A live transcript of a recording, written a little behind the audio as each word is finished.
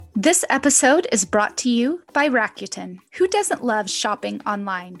This episode is brought to you by Rakuten. Who doesn't love shopping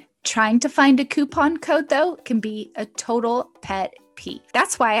online? Trying to find a coupon code, though, can be a total pet peeve.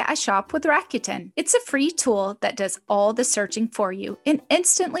 That's why I shop with Rakuten. It's a free tool that does all the searching for you and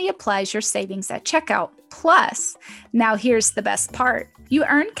instantly applies your savings at checkout. Plus, now here's the best part. You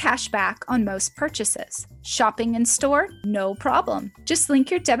earn cash back on most purchases. Shopping in store? No problem. Just link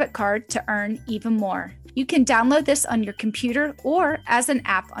your debit card to earn even more. You can download this on your computer or as an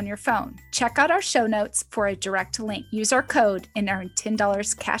app on your phone. Check out our show notes for a direct link. Use our code and earn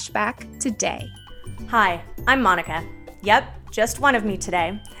 $10 cash back today. Hi, I'm Monica. Yep, just one of me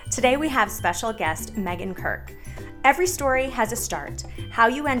today. Today we have special guest Megan Kirk. Every story has a start. How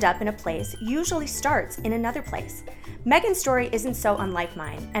you end up in a place usually starts in another place. Megan's story isn't so unlike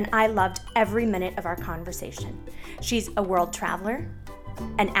mine, and I loved every minute of our conversation. She's a world traveler,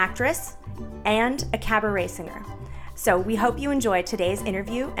 an actress, and a cabaret singer. So we hope you enjoy today's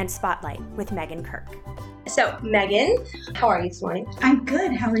interview and spotlight with Megan Kirk. So Megan, how are you this morning? I'm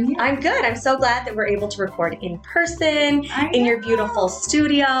good. How are you? I'm good. I'm so glad that we're able to record in person in your beautiful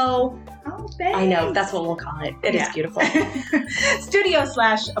studio. Oh, thanks. I know, that's what we'll call it. It is beautiful.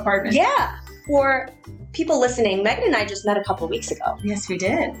 Studio/apartment. Yeah. For people listening, Megan and I just met a couple weeks ago. Yes, we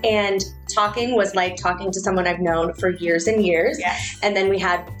did. And talking was like talking to someone I've known for years and years. Yes. And then we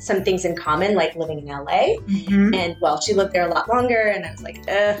had some things in common, like living in LA. Mm-hmm. And well, she lived there a lot longer. And I was like,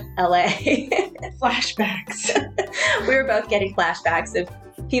 LA. Flashbacks. We were both getting flashbacks of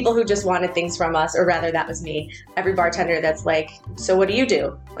people who just wanted things from us, or rather that was me. Every bartender that's like, so what do you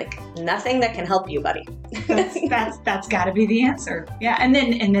do? Like, nothing that can help you, buddy. That's got to be the answer. Yeah, and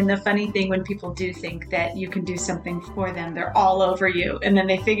then the funny thing when people do think that you can do something for them, they're all over you, and then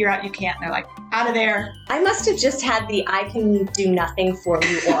they figure out you can't, and they're like, out of there. I must have just had the I can do nothing for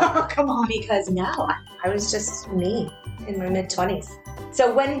you Oh, come on. because no, I was just me in my mid-20s.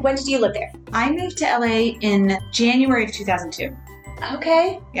 So when did you live there? I moved to LA in January of 2002.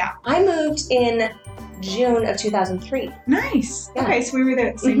 Okay. Yeah. I moved in June of 2003. Nice. Yeah. Okay, so we were there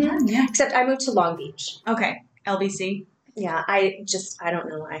at the same Mhm. time. Yeah. Except I moved to Long Beach. Okay, LBC. Yeah, I don't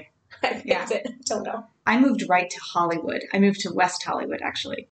know why I picked it. I don't know. I moved right to Hollywood. I moved to West Hollywood,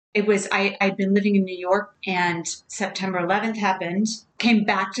 actually. It was, I'd been living in New York, and September 11th happened. Came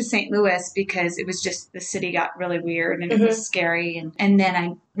back to St. Louis because it was just, the city got really weird and it was scary. And then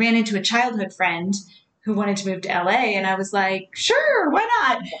I ran into a childhood friend who wanted to move to LA, and I was like, sure, why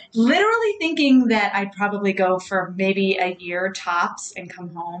not? Literally thinking that I'd probably go for maybe a year tops and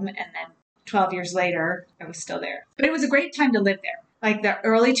come home, and then 12 years later, I was still there. But it was a great time to live there. Like the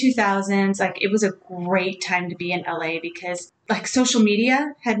early 2000s, like it was a great time to be in LA because like social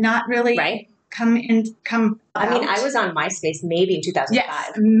media had not really come about. I mean, I was on MySpace maybe in 2005.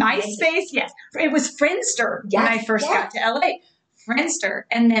 Yes, MySpace, yes. It was Friendster when I first got to LA. Friendster.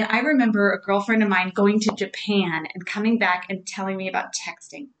 And then I remember a girlfriend of mine going to Japan and coming back and telling me about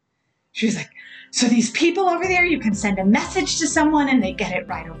texting. She was like, so these people over there, you can send a message to someone and they get it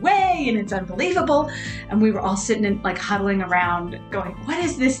right away and it's unbelievable. And we were all sitting and like huddling around going, what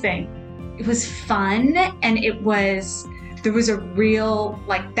is this thing? It was fun, and there was a real,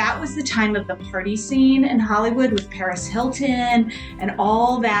 like, that was the time of the party scene in Hollywood with Paris Hilton and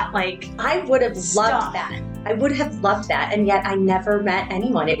all that, like, I would have stuff. loved that. I would have loved that, and yet I never met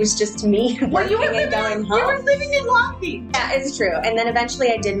anyone. It was just me working and going home. You were living in Long Beach. Yeah, it's true. And then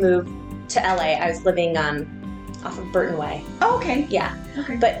eventually I did move to LA. I was living off of Burton Way. Oh, okay. Yeah.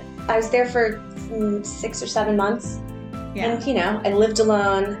 Okay. But I was there for 6 or 7 months. Yeah. And, I lived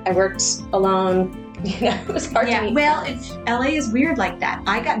alone. I worked alone. It was hard to meet. Well, LA is weird like that.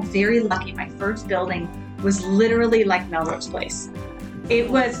 I got very lucky. My first building was literally like Melrose Place. It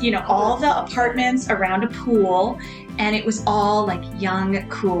was, all the apartments around a pool, and it was all like young,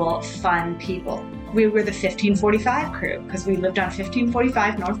 cool, fun people. We were the 1545 crew because we lived on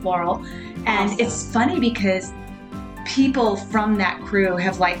 1545 North Laurel. And It's funny because people from that crew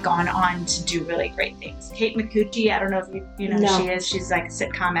have like gone on to do really great things. Kate Micucci, I don't know if you know who she is. She's like a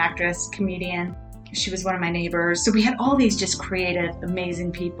sitcom actress, comedian. She was one of my neighbors. So we had all these just creative,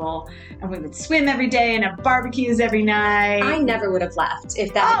 amazing people. And we would swim every day and have barbecues every night. I never would have left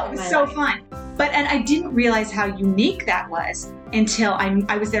if that Oh, it was so fun. And I didn't realize how unique that was until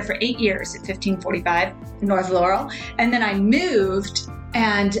I was there for 8 years at 1545 North Laurel. And then I moved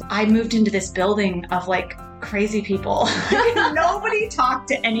into this building of like crazy people. Nobody talked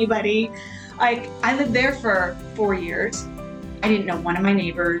to anybody. Like, I lived there for 4 years. I didn't know one of my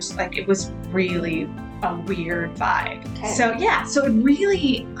neighbors. Like, it was really a weird vibe. Okay. So it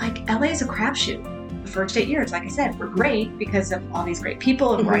really, like, LA is a crapshoot. The first 8 years, like I said, were great because of all these great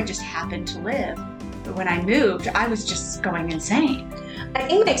people and where I just happened to live. But when I moved, I was just going insane. I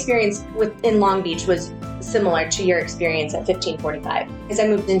think my experience in Long Beach was similar to your experience at 1545, because I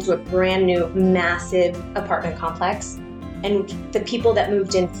moved into a brand new, massive apartment complex, and the people that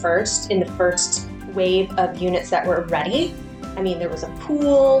moved in first, in the first wave of units that were ready, I mean, there was a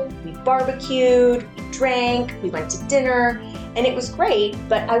pool, we barbecued, we drank, we went to dinner, and it was great,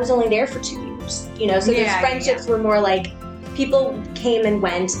 but I was only there for 2 years, you know, so those friendships were more like, people came and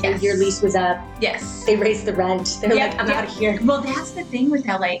went, and your lease was up. Yes. They raised the rent. They're like, I'm out of here. Well, that's the thing with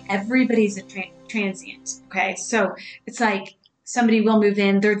LA. Everybody's a transient, okay? So it's like somebody will move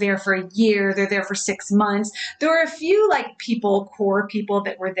in. They're there for a year. They're there for 6 months. There were a few like core people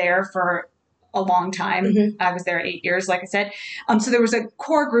that were there for a long time. Mm-hmm. I was there 8 years, like I said. So there was a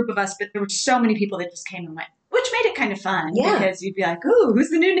core group of us, but there were so many people that just came and went, which made it kind of fun because you'd be like, ooh,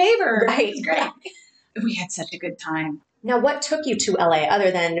 who's the new neighbor? Right. It was great. We had such a good time. Now, what took you to LA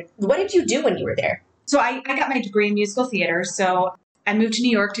other than, what did you do when you were there? So I got my degree in musical theater. So I moved to New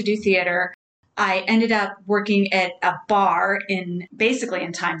York to do theater. I ended up working at a bar basically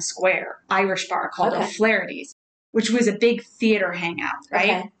in Times Square, Irish bar called O'Flaherty's, which was a big theater hangout, right?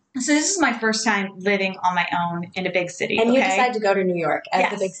 Okay. So this is my first time living on my own in a big city. And you decided to go to New York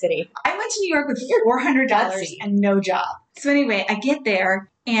as the big city. I went to New York with $400 and no job. So anyway, I get there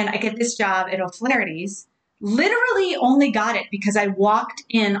and I get this job at O'Flaherty's. Literally only got it because I walked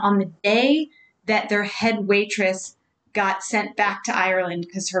in on the day that their head waitress got sent back to Ireland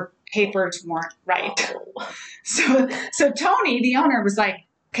because her papers weren't right. Oh. So Tony, the owner, was like,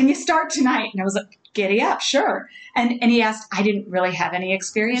 can you start tonight? And I was like, giddy up, sure. And he asked, I didn't really have any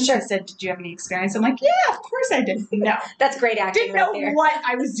experience. Sure. I said, did you have any experience? I'm like, yeah, of course I did. No. That's great acting. Didn't know what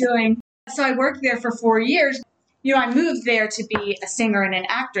I was doing. So I worked there for 4 years. You know, I moved there to be a singer and an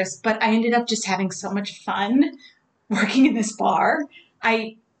actress, but I ended up just having so much fun working in this bar.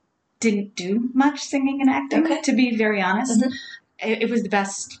 I didn't do much singing and acting, to be very honest. Mm-hmm. It was the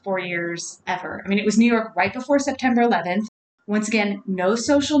best 4 years ever. I mean, it was New York right before September 11th. Once again, no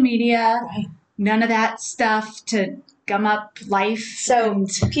social media, none of that stuff to gum up life. So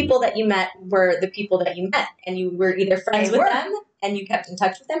people that you met were the people that you met, and you were either friends with them and you kept in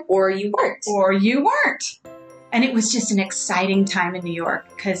touch with them, or you weren't. And it was just an exciting time in New York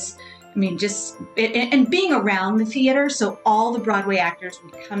because, I mean, and being around the theater, so all the Broadway actors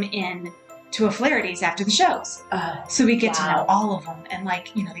would come in to O'Flaherty's after the shows. So we get to know all of them. And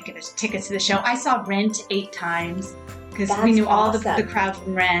like, you know, they give us tickets to the show. I saw Rent 8 times because we knew all the crowd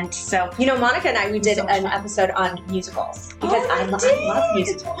from Rent. So, you know, Monica and I, we did an episode on musicals because I love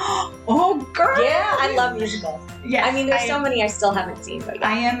musicals. Oh, girl. Yeah, I love musicals. Yes, I mean, there's so many I still haven't seen. But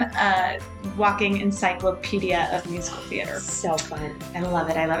I am a walking encyclopedia of musical theater. So fun. I love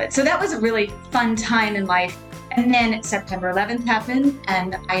it. I love it. So that was a really fun time in life. And then September 11th happened,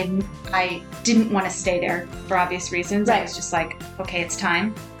 and I didn't want to stay there for obvious reasons. Right. I was just like, okay, it's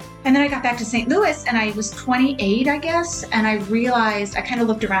time. And then I got back to St. Louis, and I was 28, I guess, and I realized, I kind of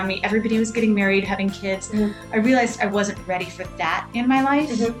looked around me, everybody was getting married, having kids. Mm-hmm. I realized I wasn't ready for that in my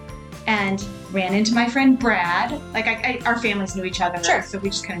life, and ran into my friend Brad. Like, our families knew each other, so we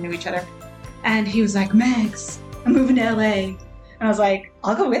just kind of knew each other. And he was like, Megs, I'm moving to LA. And I was like,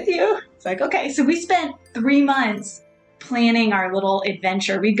 I'll go with you. It's like, okay. So we spent 3 months planning our little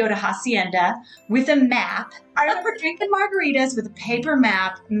adventure. We'd go to Hacienda with a map. I remember drinking margaritas with a paper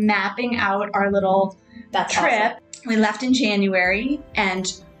map, mapping out our little trip. Awesome. We left in January,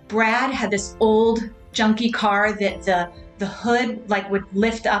 and Brad had this old junky car that the hood like would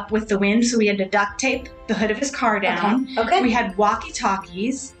lift up with the wind, so we had to duct tape the hood of his car down. Okay. We had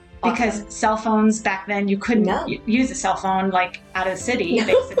walkie-talkies because cell phones back then, you couldn't use a cell phone like out of the city,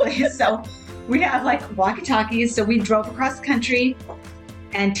 basically. So we have like walkie-talkies. So we drove across the country,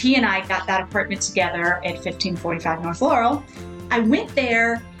 and T and I got that apartment together at 1545 North Laurel. I went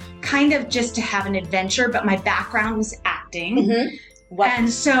there kind of just to have an adventure, but my background was acting. Mm-hmm. And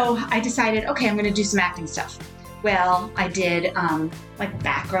so I decided, okay, I'm going to do some acting stuff. Well, I did like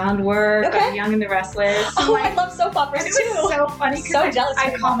background work on Young and the Restless. Oh, I love soap operas too. It was so funny. So jealous.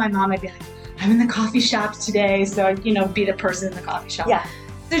 I'd call my mom. I'd be like, I'm in the coffee shop today. So I'd, be the person in the coffee shop. Yeah.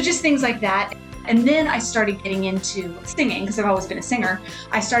 So just things like that. And then I started getting into singing because I've always been a singer.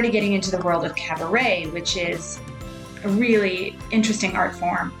 I started getting into the world of cabaret, which is a really interesting art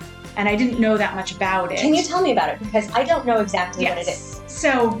form. And I didn't know that much about it. Can you tell me about it? Because I don't know exactly what it is.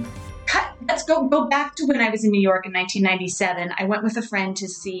 So let's go back to when I was in New York in 1997. I went with a friend to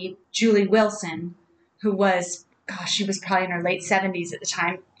see Julie Wilson, who was, she was probably in her late 70s at the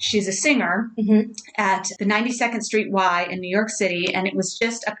time. She's a singer at the 92nd Street Y in New York City, and it was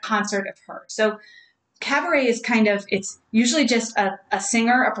just a concert of her. So cabaret is it's usually just a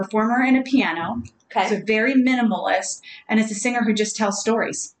singer, a performer, and a piano. Okay. So very minimalist. And it's a singer who just tells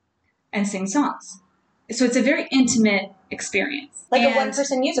stories and sings songs. So it's a very intimate experience. Like And a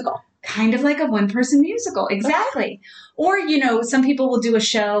one-person musical. kind of like a one-person musical. Exactly. Or, some people will do a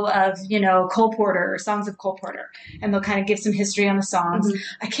show of, Cole Porter or songs of Cole Porter, and they'll kind of give some history on the songs.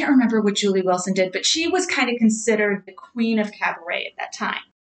 I can't remember what Julie Wilson did, but she was kind of considered the queen of cabaret at that time.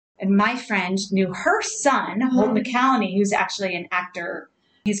 And my friend knew her son, Holt McCallany, who's actually an actor.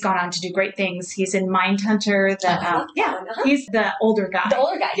 He's gone on to do great things. He's in Mindhunter. He's the older guy. The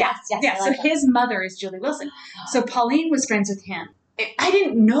older guy, yes. Yeah, so his mother is Julie Wilson. So Pauline was friends with him. I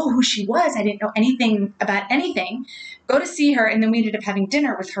didn't know who she was. I didn't know anything about anything. Go to see her, and then we ended up having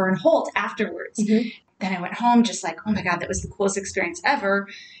dinner with her and Holt afterwards. Then I went home just like, oh my God, that was the coolest experience ever.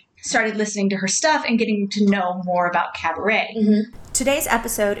 Started listening to her stuff and getting to know more about cabaret. Today's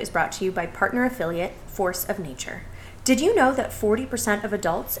episode is brought to you by partner affiliate Force of Nature. Did you know that 40% of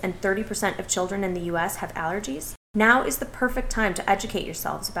adults and 30% of children in the U.S. have allergies? Now is the perfect time to educate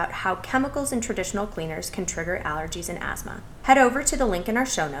yourselves about how chemicals in traditional cleaners can trigger allergies and asthma. Head over to the link in our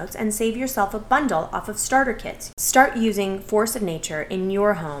show notes and save yourself a bundle off of starter kits. Start using Force of Nature in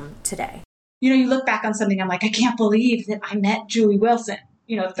your home today. You look back on something, I'm like, I can't believe that I met Julie Wilson,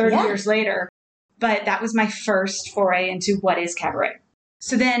 30 years later. But that was my first foray into what is cabaret.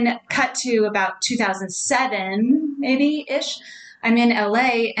 So then cut to about 2007, maybe-ish. I'm in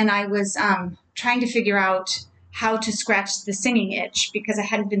LA, and I was trying to figure out how to scratch the singing itch because I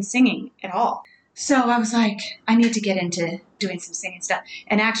hadn't been singing at all. So I was like, I need to get into doing some singing stuff.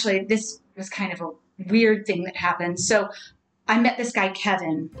 And actually, this was kind of a weird thing that happened. So I met this guy,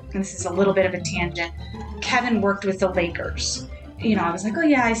 Kevin, and this is a little bit of a tangent. Kevin worked with the Lakers. I was like, oh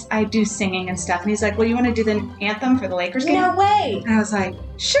yeah, I do singing and stuff. And he's like, well, you want to do the anthem for the Lakers game? No way. And I was like,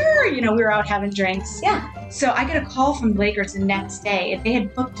 sure. We were out having drinks. Yeah. So I get a call from the Lakers the next day. And they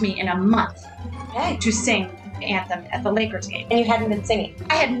had booked me in a month to sing the anthem at the Lakers game. And you hadn't been singing?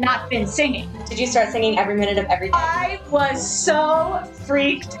 I had not been singing. Did you start singing every minute of every day? I was so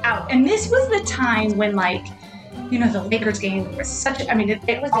freaked out. And this was the time when the Lakers game was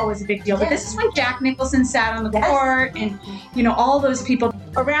it was always a big deal. But this is when Jack Nicholson sat on the court and, all those people.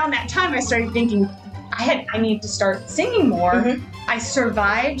 Around that time, I started thinking, I need to start singing more. I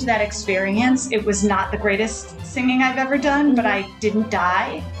survived that experience. It was not the greatest singing I've ever done, but I didn't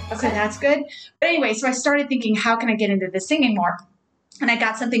die. So that's good. But anyway, so I started thinking, how can I get into the singing more? And I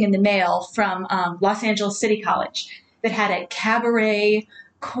got something in the mail from Los Angeles City College that had a cabaret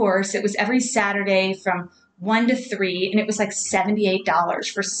course. It was every Saturday from 1 to 3, and it was like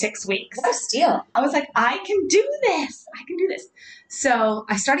 $78 for 6 weeks. What a steal. I was like, I can do this. So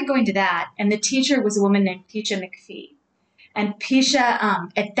I started going to that, and the teacher was a woman named Pisha McPhee. And Pisha,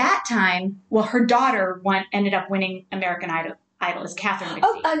 at that time, her daughter ended up winning American Idol as Catherine McPhee.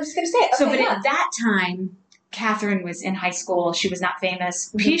 Oh, I was going to say. Okay, at that time, Catherine was in high school. She was not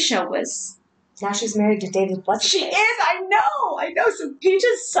famous. Pisha was... Now she's married to David Foster. She is. I know. So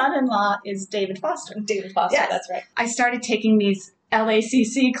Pisha's son-in-law is David Foster. David Foster, yes. That's right. I started taking these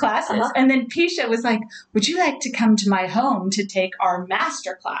LACC classes, and then Pisha was like, would you like to come to my home to take our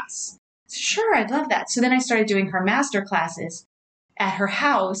master class? Sure, I'd love that. So then I started doing her master classes at her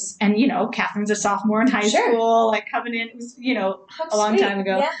house, and, Catherine's a sophomore in high school, coming in. It was, a long time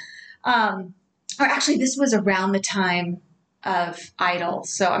ago. Yeah. Or actually, this was around the time of Idol,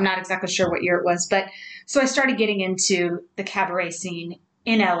 so I'm not exactly sure what year it was, but so I started getting into the cabaret scene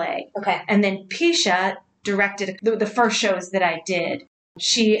in LA. Okay. And then Pisha directed the first shows that I did.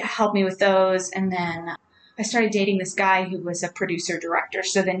 She helped me with those, and then I started dating this guy who was a producer-director,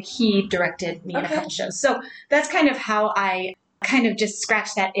 so then he directed me in a couple shows. So that's kind of how I kind of just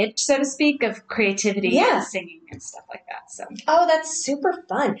scratched that itch, so to speak, of creativity and singing and stuff like that. So. Oh, that's super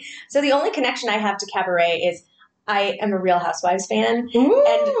fun. So the only connection I have to cabaret is I am a Real Housewives fan. Ooh.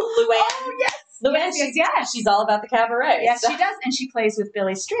 And Luann. Oh, yes. Luann, she's all about the cabaret. Yes, she does. And she plays with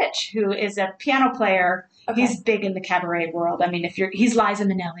Billy Stritch, who is a piano player. Okay. He's big in the cabaret world. I mean, he's Liza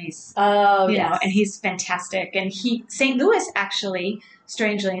Minnelli's. Oh, you know, and he's fantastic. And St. Louis, actually,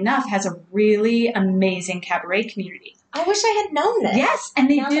 strangely enough, has a really amazing cabaret community. I wish I had known this. Yes, and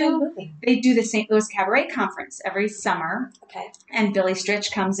they do the St. Louis Cabaret Conference every summer. Okay. And Billy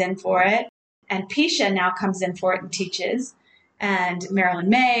Stritch comes in for it. And Pisha now comes in for it and teaches. And Marilyn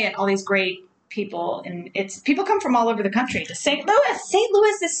May and all these great people. And people come from all over the country to St. Louis. St.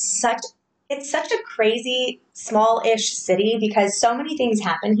 Louis is such a crazy, small-ish city because so many things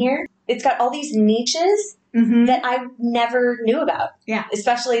happen here. It's got all these niches that I never knew about. Yeah.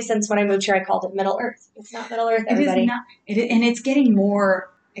 Especially since when I moved here, I called it Middle Earth. It's not Middle Earth, everybody. It is not. And it's getting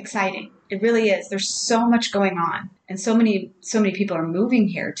more exciting. It really is. There's so much going on, and so many people are moving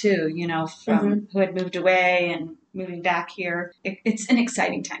here too. You know, from who had moved away and moving back here. It's an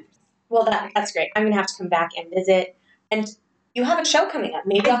exciting time. Well, that's great. I'm gonna have to come back and visit. And you have a show coming up.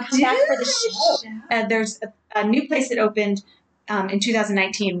 Maybe I'll come back for the show. There's a new place that opened in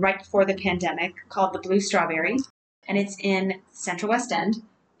 2019, right before the pandemic, called the Blue Strawberry, and it's in Central West End.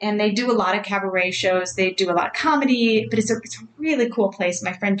 And they do a lot of cabaret shows. They do a lot of comedy, but it's a really cool place.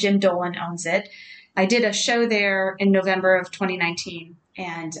 My friend Jim Dolan owns it. I did a show there in November of 2019,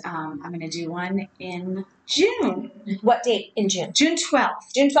 and I'm going to do one in June. What date in June? June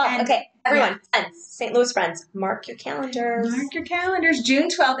 12th. June 12th. Okay, everyone, friends, St. Louis friends, mark your calendars. Mark your calendars, June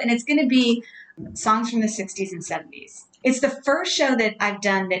 12th, and it's going to be songs from the 60s and 70s. It's the first show that I've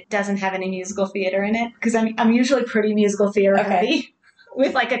done that doesn't have any musical theater in it, because I'm usually pretty musical theater heavy,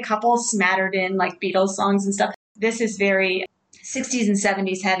 with like a couple smattered in like Beatles songs and stuff. This is very 60s and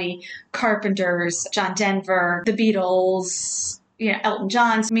 70s heavy. Carpenters, John Denver, the Beatles, Elton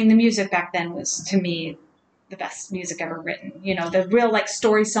John. I mean, the music back then was, to me, the best music ever written. The real like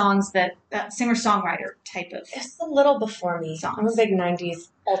story songs that singer-songwriter type of. It's a little before me. Songs. I'm a big 90s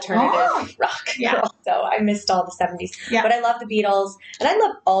alternative rock girl, so I missed all the 70s. Yeah. But I love the Beatles, and I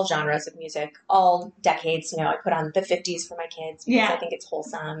love all genres of music, all decades. I put on the 50s for my kids because I think it's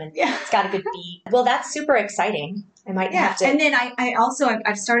wholesome and it's got a good beat. Well, that's super exciting. I might have to. And then I also,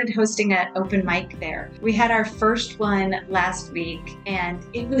 I've started hosting an open mic there. We had our first one last week, and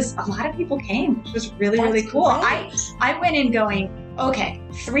a lot of people came. It was really, really cool. I went in going, okay,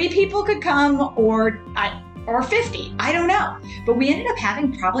 3 people could come or 50. I don't know. But we ended up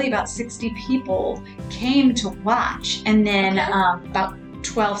having probably about 60 people came to watch, and then about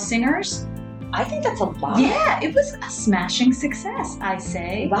 12 singers. I think that's a lot. Yeah, it was a smashing success, I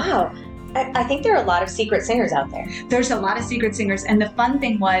say. Wow. I think there are a lot of secret singers out there. There's a lot of secret singers. And the fun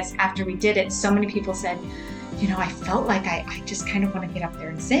thing was, after we did it, so many people said, I felt like I just kind of want to get up there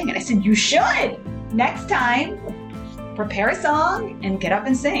and sing. And I said, you should. Next time, prepare a song and get up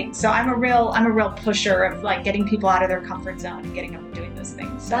and sing. So I'm a real pusher of like getting people out of their comfort zone and getting up and doing those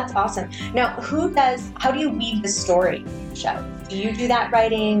things. So. That's awesome. Now, how do you weave the story in the show? Do you do that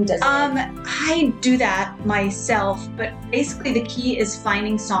writing? I do that myself, but basically the key is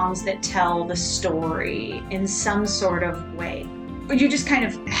finding songs that tell the story in some sort of way. You just kind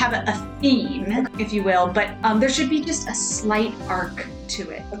of have a theme, if you will, but there should be just a slight arc to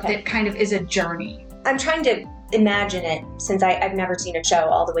it that kind of is a journey. I'm trying to imagine it, since I've never seen a show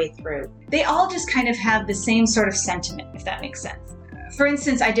all the way through. They all just kind of have the same sort of sentiment, if that makes sense. For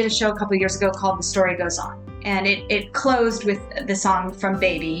instance, I did a show a couple of years ago called The Story Goes On, and it closed with the song from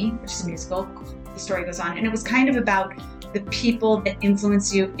Baby, which is a musical, The Story Goes On, and it was kind of about the people that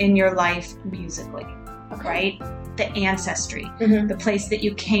influence you in your life musically, right? The ancestry, the place that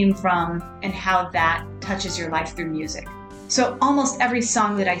you came from, and how that touches your life through music. So almost every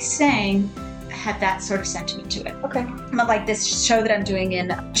song that I sang had that sort of sentiment to it. Okay. But like this show that I'm doing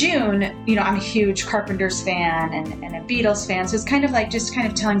in June, I'm a huge Carpenters fan and a Beatles fan. So it's kind of like just kind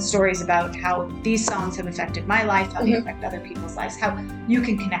of telling stories about how these songs have affected my life, how they affect other people's lives, how you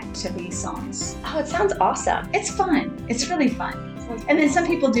can connect to these songs. Oh, it sounds awesome. It's fun. It's really fun. And then some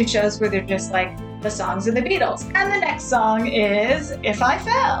people do shows where they're just like, the songs of the Beatles. And the next song is If I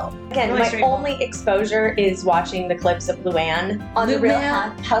Fell. Again, really my only exposure is watching the clips of Luann on The Real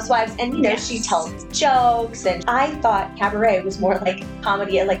Housewives. And, she tells jokes. And I thought cabaret was more like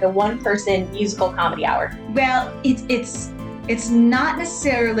comedy, like a one-person musical comedy hour. Well, it's not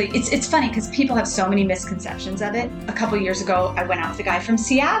necessarily, it's funny because people have so many misconceptions of it. A couple years ago, I went out with a guy from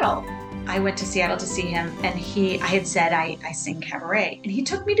Seattle. I went to Seattle to see him, and I had said I sing cabaret, and he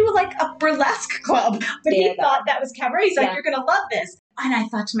took me to like a burlesque club, but he thought that was cabaret. He's like, you're going to love this. And I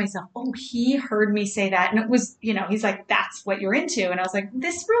thought to myself, oh, he heard me say that. And it was, he's like, that's what you're into. And I was like,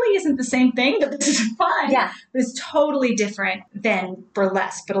 this really isn't the same thing, but this is fun. Yeah. But it's totally different than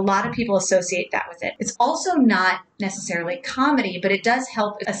burlesque. But a lot of people associate that with it. It's also not necessarily comedy, but it does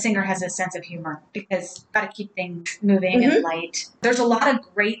help if a singer has a sense of humor, because you've got to keep things moving and light. There's a lot of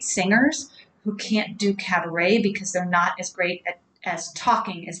great singers who can't do cabaret because they're not as great as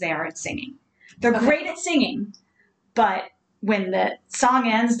talking as they are at singing. They're great at singing, but when the song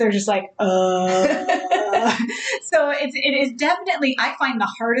ends, they're just like, So it is definitely, I find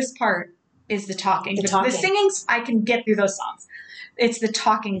the hardest part is the talking. The singing, I can get through those songs. It's the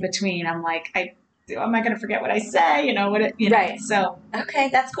talking between. I'm like, am I going to forget what I say? Right. So. Okay,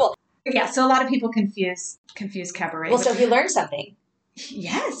 that's cool. Yeah, so a lot of people confuse cabaret. Well, so he learned something.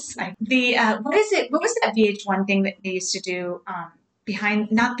 Yes. What is it? What was that VH1 thing that they used to do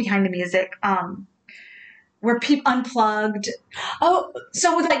not behind the music, where people unplugged. Oh,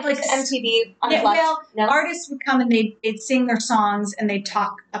 So with like MTV Unplugged? yeah, well, No? artists would come and they'd sing their songs and they'd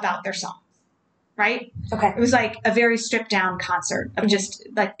talk about their songs, right? Okay. It was like a very stripped down concert of just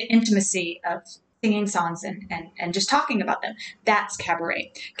like the intimacy of singing songs and just talking about them. That's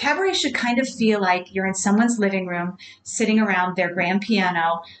cabaret. Cabaret should kind of feel like you're in someone's living room, sitting around their grand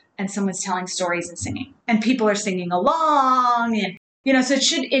piano, and someone's telling stories and singing, and people are singing along, and so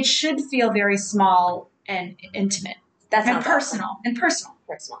it should feel very small and intimate. That sounds and personal. awesome. And personal.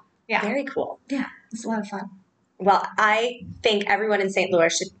 Personal. Yeah. Very cool. Yeah. It's a lot of fun. Well, I think everyone in St.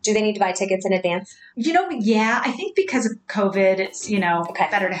 Louis do they need to buy tickets in advance? Yeah, I think because of COVID, it's, Okay.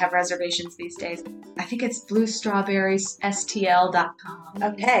 better to have reservations these days. I think it's bluestrawberriesstl.com.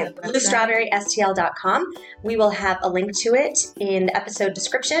 Okay, bluestrawberriesstl.com. We will have a link to it in the episode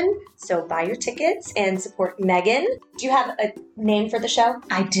description. So buy your tickets and support Megan. Do you have a name for the show?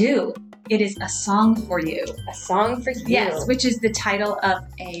 I do. It is A Song for You. A Song for You. Yes, which is the title of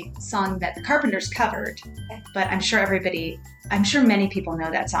a song that the Carpenters covered. Okay. But I'm sure many people know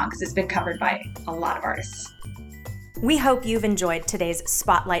that song because it's been covered by a lot of artists. We hope you've enjoyed today's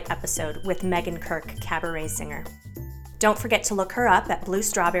Spotlight episode with Megan Kirk, cabaret singer. Don't forget to look her up at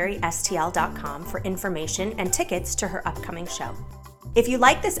bluestrawberriesstl.com for information and tickets to her upcoming show. If you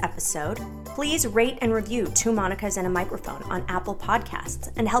like this episode, please rate and review Two Monicas and a Microphone on Apple Podcasts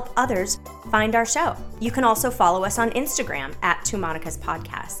and help others find our show. You can also follow us on Instagram at Two Monicas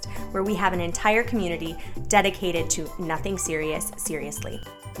Podcast, where we have an entire community dedicated to nothing serious, seriously.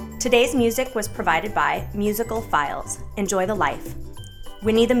 Today's music was provided by Musical Files, Enjoy the Life,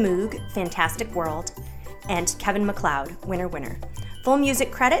 Winnie the Moog, Fantastic World, and Kevin MacLeod, Winner Winner. Full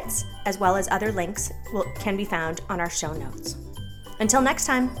music credits, as well as other links, can be found on our show notes. Until next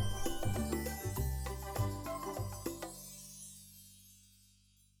time.